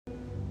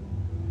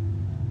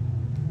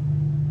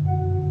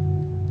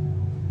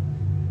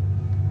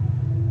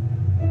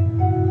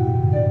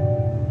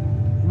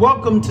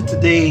Welcome to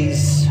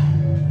today's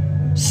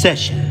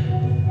session.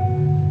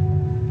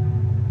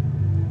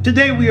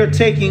 Today we are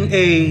taking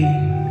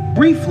a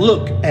brief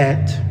look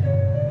at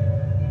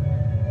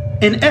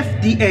an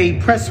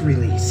FDA press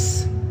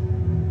release,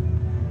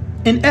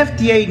 an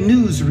FDA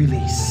news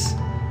release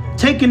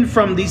taken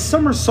from the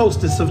summer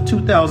solstice of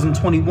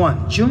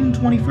 2021, June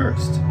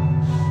 21st.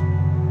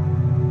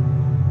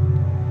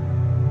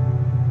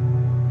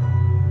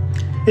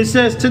 It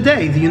says,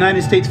 today, the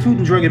United States Food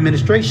and Drug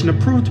Administration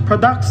approved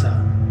Pradaxa,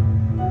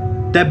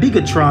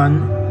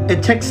 dabigatran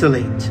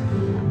etexylate,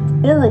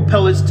 oral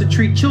pellets to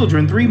treat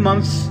children 3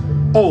 months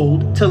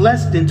old to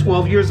less than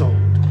 12 years old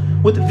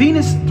with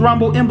venous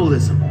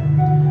thromboembolism,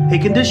 a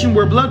condition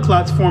where blood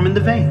clots form in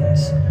the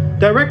veins,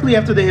 directly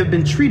after they have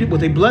been treated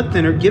with a blood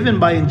thinner given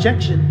by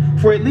injection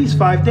for at least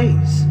 5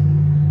 days.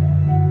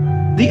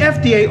 The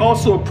FDA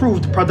also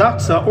approved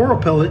Pradaxa oral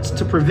pellets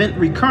to prevent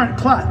recurrent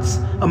clots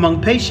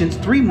among patients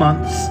 3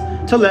 months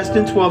to less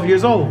than 12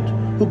 years old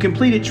who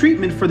completed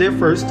treatment for their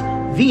first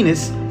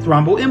venous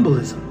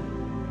thromboembolism.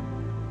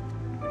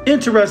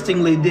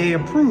 Interestingly, they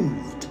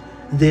approved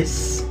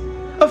this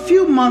a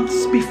few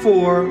months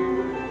before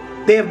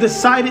they have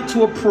decided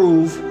to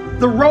approve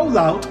the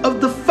rollout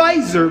of the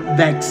Pfizer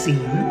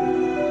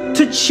vaccine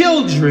to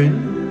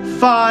children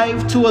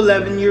 5 to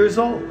 11 years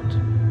old.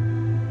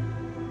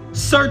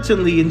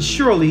 Certainly and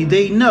surely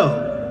they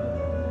know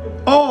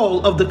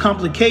all of the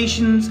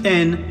complications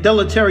and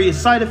deleterious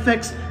side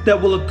effects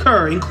that will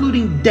occur,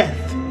 including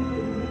death.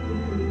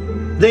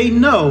 They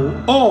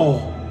know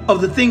all of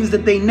the things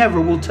that they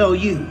never will tell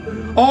you.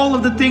 All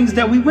of the things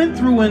that we went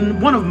through in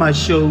one of my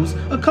shows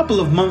a couple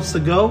of months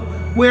ago,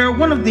 where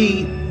one of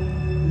the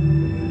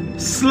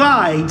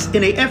slides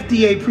in a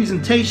FDA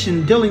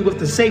presentation dealing with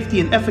the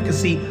safety and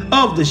efficacy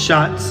of the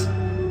shots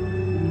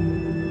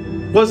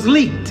was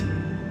leaked,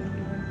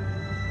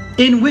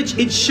 in which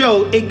it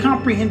showed a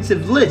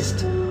comprehensive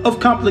list of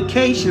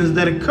complications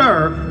that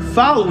occur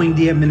following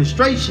the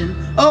administration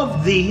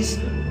of these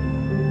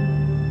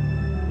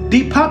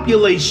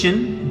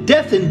depopulation,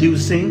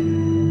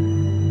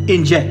 death-inducing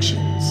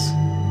injections.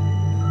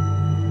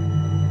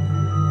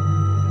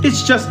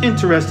 It's just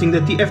interesting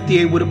that the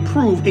FDA would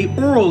approve a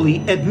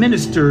orally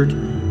administered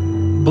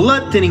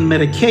blood-thinning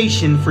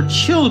medication for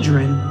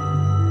children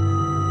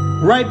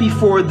right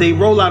before they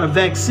roll out a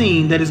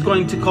vaccine that is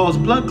going to cause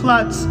blood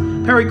clots,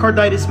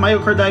 pericarditis,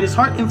 myocarditis,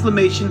 heart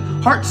inflammation,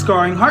 heart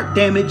scarring, heart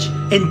damage,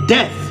 and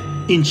death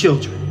in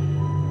children.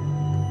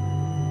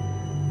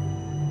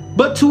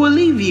 But to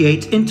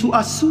alleviate and to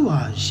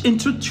assuage and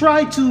to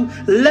try to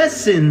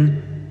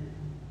lessen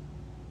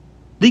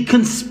the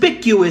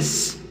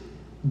conspicuous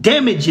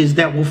damages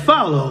that will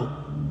follow,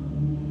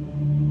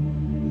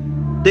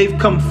 they've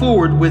come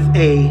forward with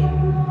a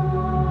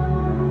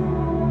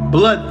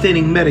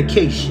blood-thinning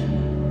medication.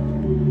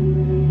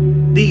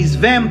 These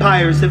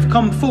vampires have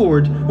come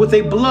forward with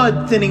a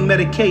blood-thinning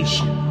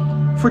medication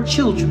for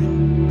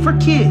children, for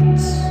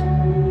kids.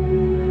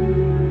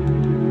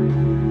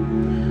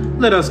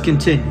 Let us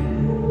continue.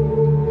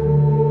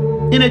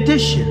 In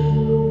addition,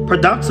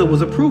 Pradaxa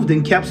was approved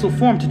in capsule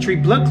form to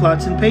treat blood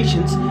clots in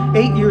patients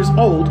 8 years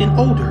old and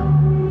older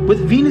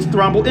with venous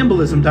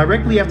thromboembolism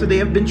directly after they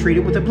have been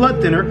treated with a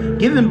blood thinner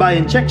given by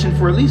injection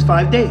for at least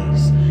 5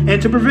 days,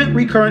 and to prevent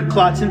recurrent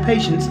clots in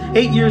patients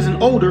 8 years and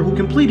older who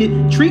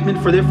completed treatment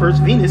for their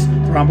first venous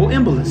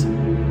thromboembolism.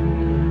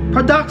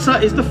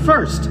 Pradaxa is the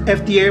first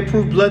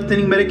FDA-approved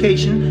blood-thinning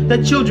medication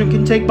that children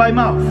can take by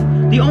mouth.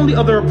 The only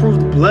other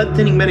approved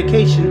blood-thinning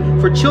medication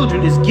for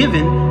children is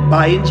given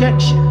by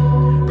injection.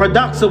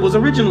 Pradaxa was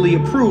originally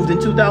approved in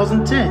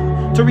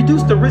 2010 to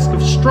reduce the risk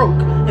of stroke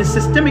and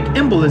systemic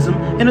embolism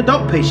in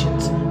adult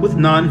patients with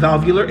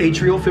non-valvular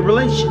atrial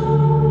fibrillation.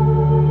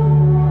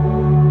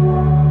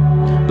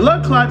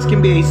 Blood clots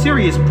can be a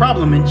serious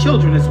problem in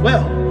children as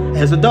well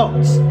as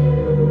adults.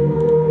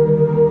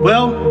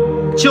 Well,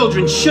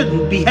 children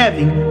shouldn't be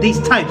having these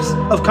types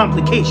of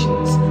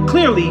complications.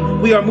 Clearly,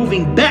 we are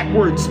moving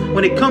backwards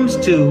when it comes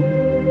to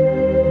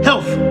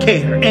health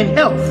care and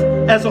health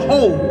as a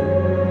whole,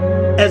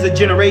 as a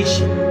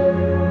generation.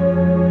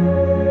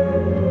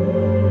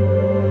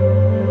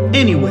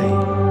 Anyway,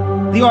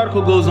 the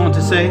article goes on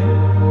to say,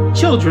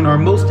 children are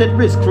most at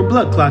risk for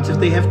blood clots if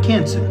they have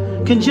cancer,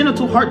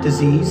 congenital heart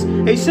disease,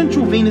 a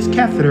central venous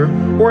catheter,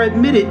 or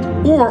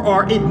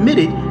are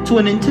admitted to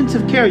an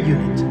intensive care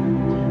unit.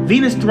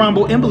 Venous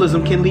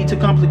thromboembolism can lead to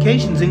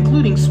complications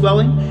including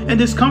swelling and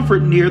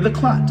discomfort near the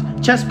clot,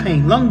 chest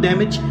pain, lung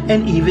damage,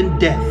 and even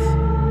death.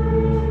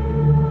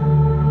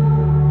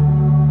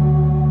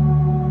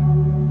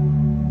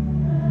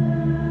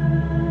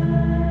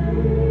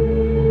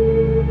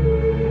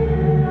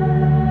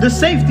 The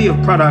safety of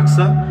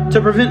Pradaxa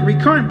to prevent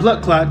recurrent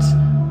blood clots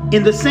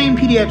in the same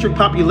pediatric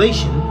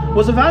population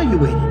was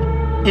evaluated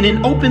in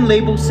an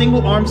open-label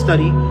single-arm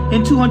study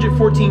in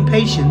 214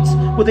 patients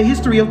with a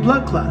history of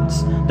blood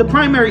clots. The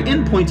primary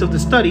endpoints of the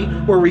study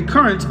were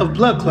recurrence of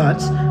blood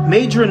clots,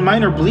 major and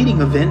minor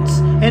bleeding events,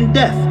 and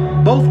death,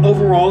 both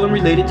overall and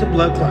related to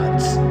blood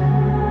clots.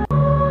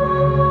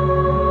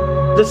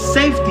 The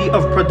safety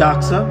of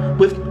Pradaxa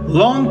with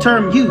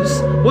long-term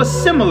use was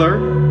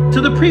similar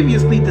to the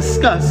previously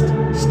discussed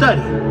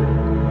study.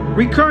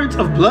 Recurrence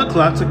of blood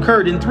clots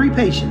occurred in 3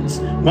 patients,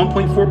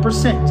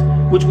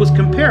 1.4%, which was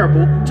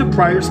comparable to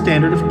prior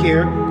standard of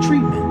care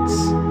treatments.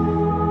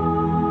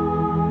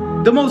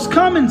 The most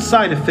common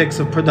side effects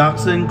of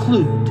Pradaxa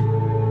include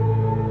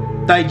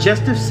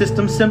digestive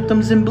system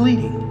symptoms and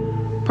bleeding.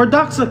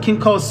 Pradaxa can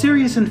cause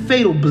serious and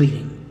fatal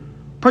bleeding.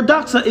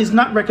 Pradaxa is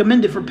not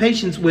recommended for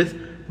patients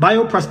with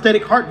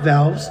bioprosthetic heart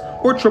valves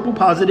or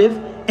triple-positive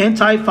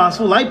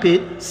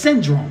antiphospholipid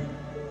syndrome.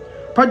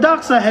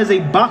 Pradaxa has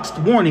a boxed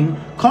warning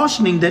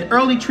cautioning that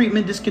early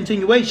treatment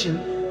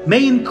discontinuation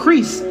may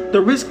increase the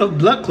risk of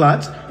blood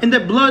clots and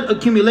that blood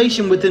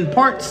accumulation within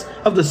parts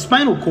of the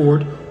spinal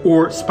cord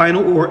or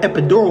spinal or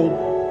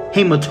epidural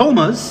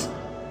hematomas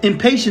in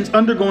patients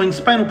undergoing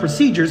spinal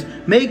procedures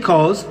may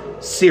cause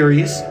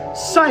serious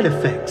side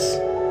effects.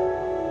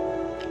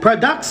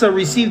 Pradaxa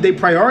received a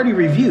priority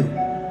review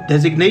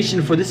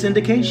designation for this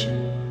indication.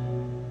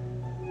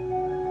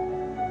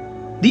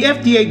 The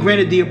FDA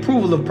granted the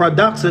approval of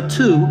Pradaxa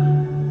to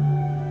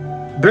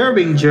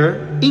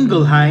Boehringer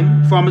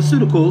Ingelheim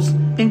Pharmaceuticals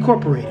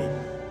Incorporated.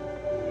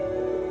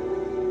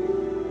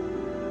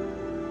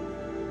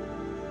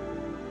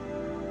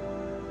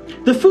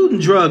 The Food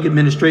and Drug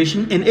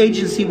Administration, an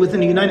agency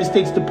within the United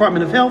States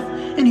Department of Health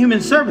and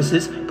Human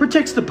Services,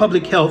 protects the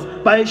public health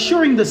by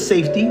assuring the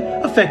safety,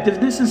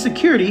 effectiveness, and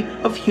security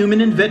of human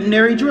and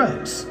veterinary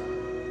drugs,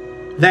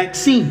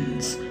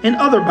 vaccines, and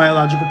other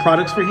biological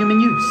products for human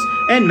use,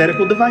 and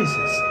medical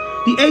devices.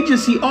 The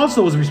agency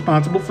also is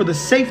responsible for the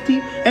safety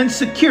and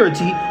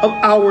security of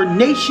our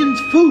nation's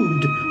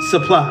food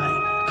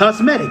supply,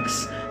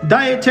 cosmetics,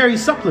 dietary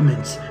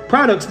supplements,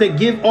 products that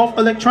give off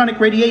electronic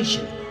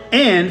radiation,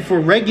 and for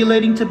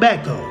regulating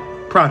tobacco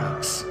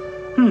products.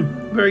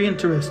 Very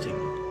interesting.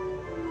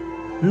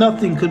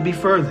 Nothing could be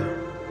further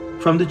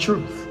from the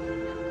truth.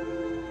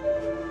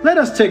 Let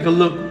us take a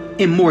look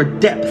in more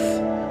depth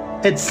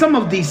at some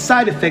of these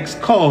side effects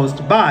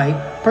caused by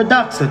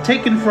Pradaxa,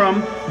 taken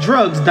from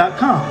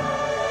drugs.com.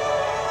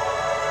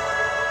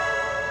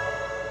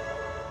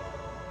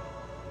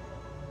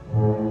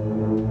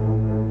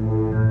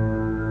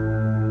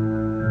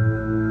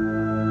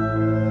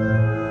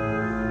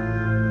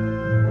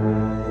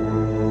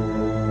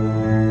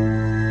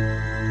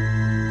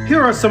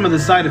 Here are some of the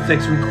side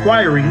effects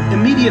requiring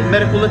immediate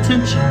medical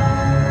attention.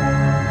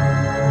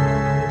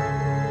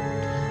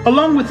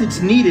 Along with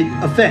its needed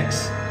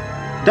effects,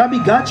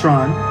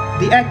 dabigatran,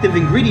 the active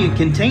ingredient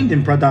contained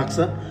in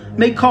Pradaxa,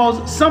 may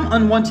cause some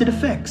unwanted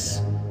effects.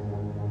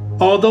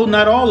 Although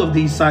not all of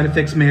these side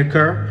effects may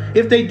occur,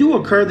 if they do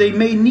occur, they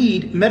may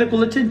need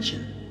medical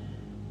attention.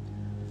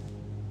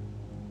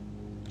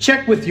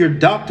 Check with your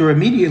doctor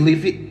immediately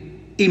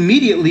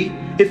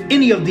if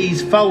any of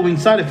these following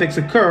side effects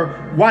occur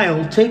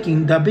while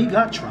taking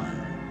dabigatran.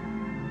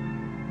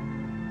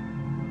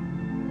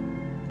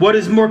 What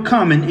is more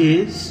common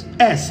is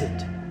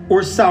acid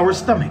or sour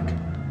stomach,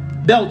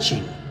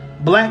 belching,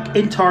 black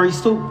and tarry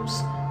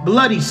stools,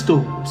 bloody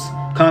stools,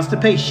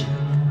 constipation,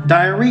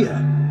 diarrhea,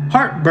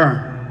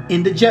 heartburn,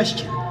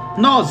 indigestion,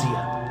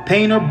 nausea,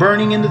 pain or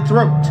burning in the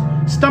throat,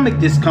 stomach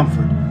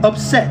discomfort,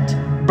 upset,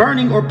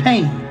 burning or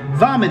pain,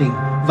 vomiting,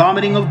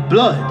 vomiting of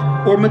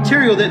blood, or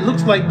material that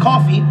looks like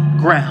coffee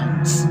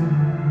grounds.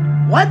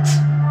 What?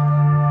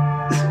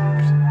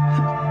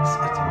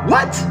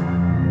 What?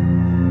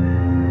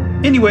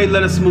 Anyway,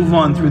 let us move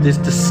on through this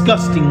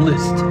disgusting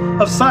list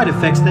of side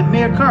effects that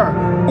may occur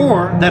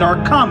or that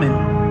are common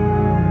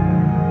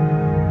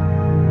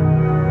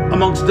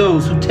amongst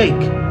those who take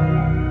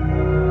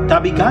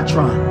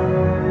dabigatran.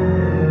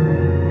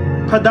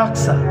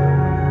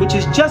 Pradaxa, which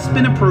has just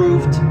been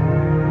approved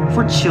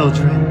for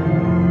children.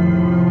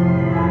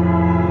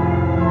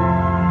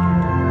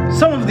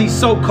 Some of these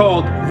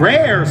so-called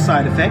rare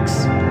side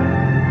effects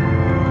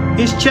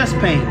is chest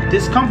pain,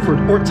 discomfort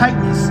or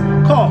tightness,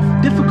 cough,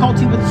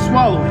 difficulty with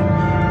swallowing,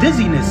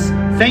 dizziness,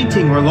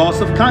 fainting or loss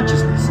of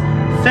consciousness,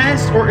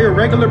 fast or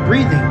irregular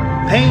breathing,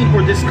 pain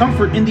or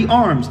discomfort in the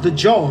arms, the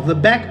jaw, the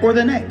back or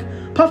the neck,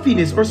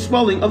 puffiness or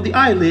swelling of the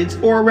eyelids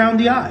or around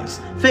the eyes,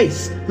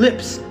 face,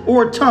 lips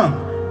or tongue,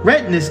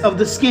 redness of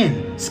the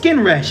skin, skin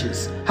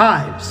rashes,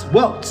 hives,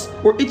 welts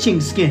or itching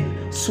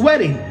skin,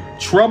 sweating,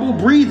 trouble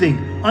breathing,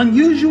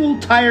 unusual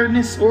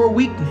tiredness or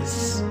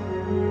weakness.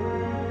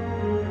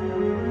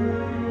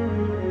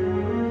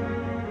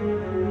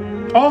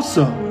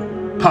 Also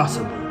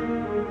possible,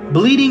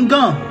 bleeding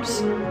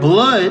gums,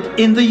 blood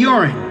in the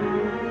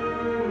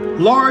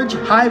urine, large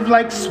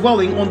hive-like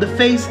swelling on the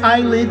face,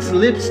 eyelids,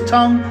 lips,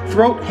 tongue,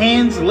 throat,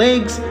 hands,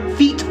 legs,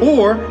 feet,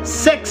 or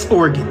sex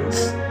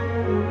organs.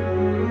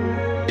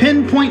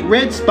 Pinpoint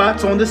red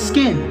spots on the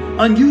skin,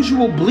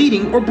 unusual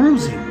bleeding or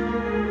bruising.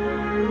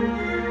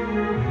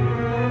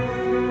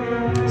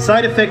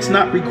 Side effects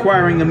not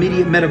requiring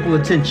immediate medical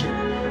attention.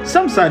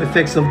 Some side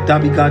effects of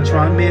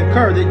dabigatran may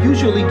occur that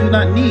usually do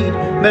not need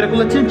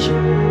medical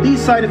attention. These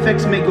side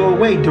effects may go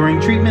away during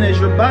treatment as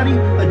your body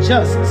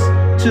adjusts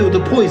to the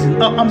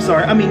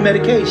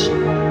medication.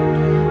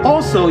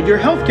 Also, your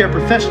healthcare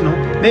professional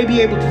may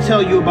be able to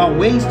tell you about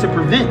ways to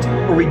prevent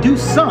or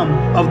reduce some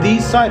of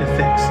these side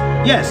effects.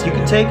 Yes, you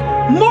can take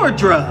more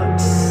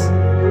drugs,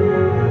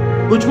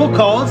 which will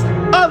cause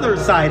other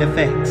side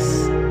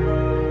effects,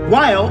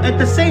 while at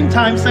the same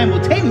time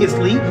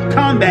simultaneously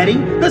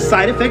combating the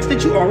side effects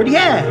that you already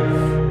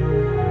have.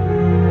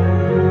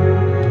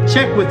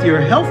 Check with your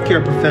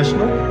healthcare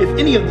professional if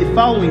any of the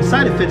following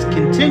side effects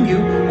continue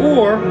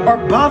or are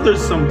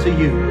bothersome to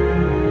you,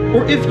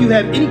 or if you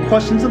have any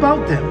questions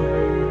about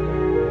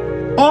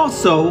them.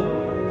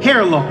 Also,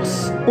 hair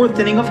loss or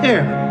thinning of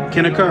hair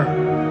can occur.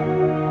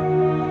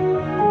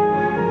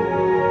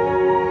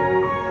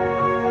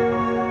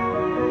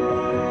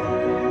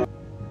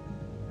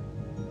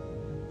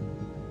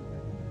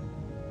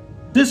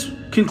 This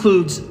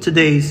concludes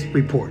today's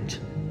report.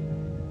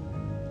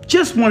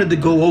 Just wanted to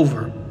go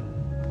over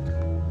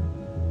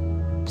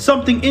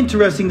something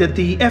interesting that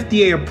the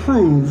FDA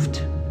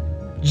approved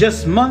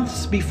just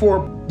months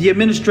before the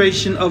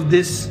administration of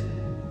this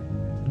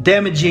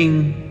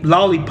damaging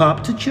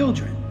lollipop to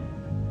children,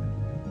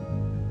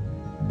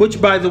 which,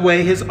 by the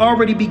way, has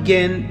already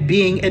begun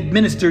being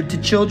administered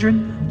to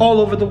children all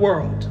over the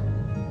world.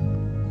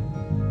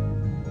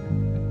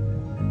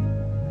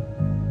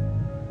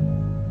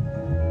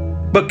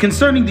 But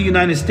concerning the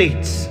United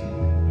States,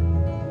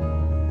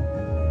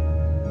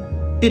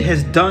 it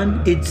has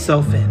done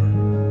itself in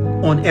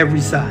on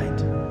every side.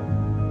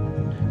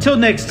 Till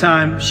next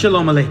time,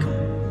 Shalom Aleichem.